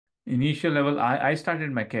initial level, I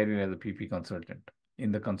started my career as a PP consultant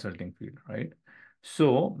in the consulting field, right?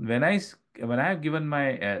 So when I have given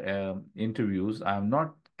my interviews, I have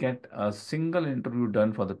not get a single interview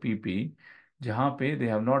done for the PP, jahan pe they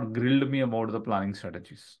have not grilled me about the planning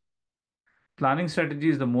strategies. Planning strategy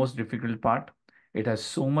is the most difficult part. It has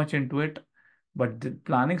so much into it, but the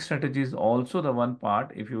planning strategy is also the one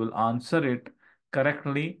part. If you will answer it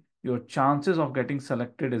correctly, your chances of getting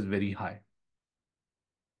selected is very high.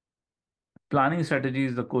 Planning strategy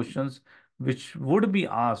is the questions which would be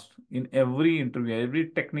asked in every interview, every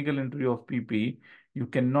technical interview of PP. You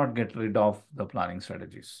cannot get rid of the planning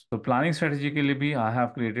strategies. So planning strategy ke liye bhi I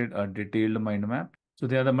have created a detailed mind map. So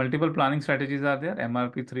there are the multiple planning strategies are there.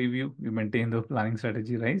 MRP3 view, you maintain the planning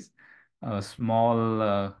strategy, right? Small,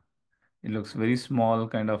 it looks very small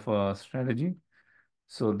kind of strategy.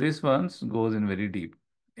 So this one goes in very deep,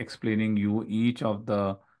 explaining you each of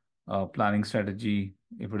the planning strategy.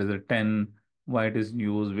 If it is a 10, why it is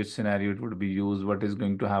used, which scenario it would be used, what is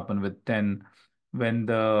going to happen with 10, when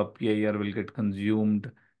the PIR will get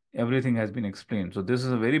consumed, everything has been explained. So this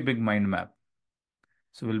is a very big mind map.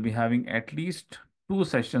 So we'll be having at least 2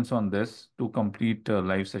 sessions on this, 2 complete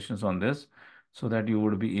live sessions on this, so that you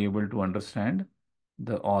would be able to understand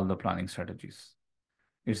all the planning strategies.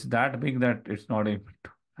 It's that big that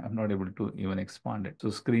I'm not able to even expand it. So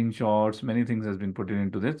screenshots, many things has been put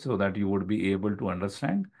into this so that you would be able to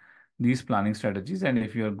understand these planning strategies. And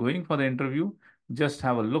if you are going for the interview, just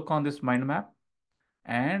have a look on this mind map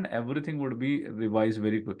and everything would be revised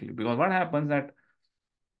very quickly. Because what happens that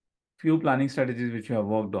few planning strategies which you have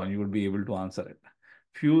worked on, you will be able to answer it.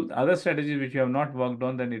 Few other strategies which you have not worked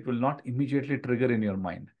on, then it will not immediately trigger in your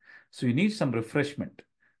mind. So you need some refreshment.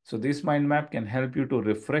 So this mind map can help you to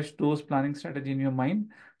refresh those planning strategy in your mind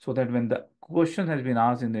so that when the question has been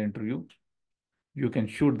asked in the interview, you can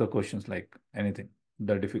shoot the questions like anything,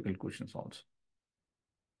 the difficult questions also.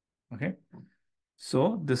 Okay.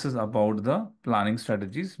 So this is about the planning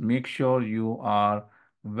strategies. Make sure you are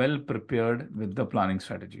well prepared with the planning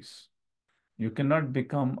strategies. You cannot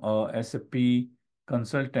become a SAP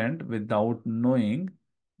consultant without knowing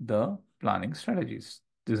the planning strategies.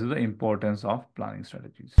 This is the importance of planning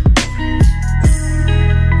strategies.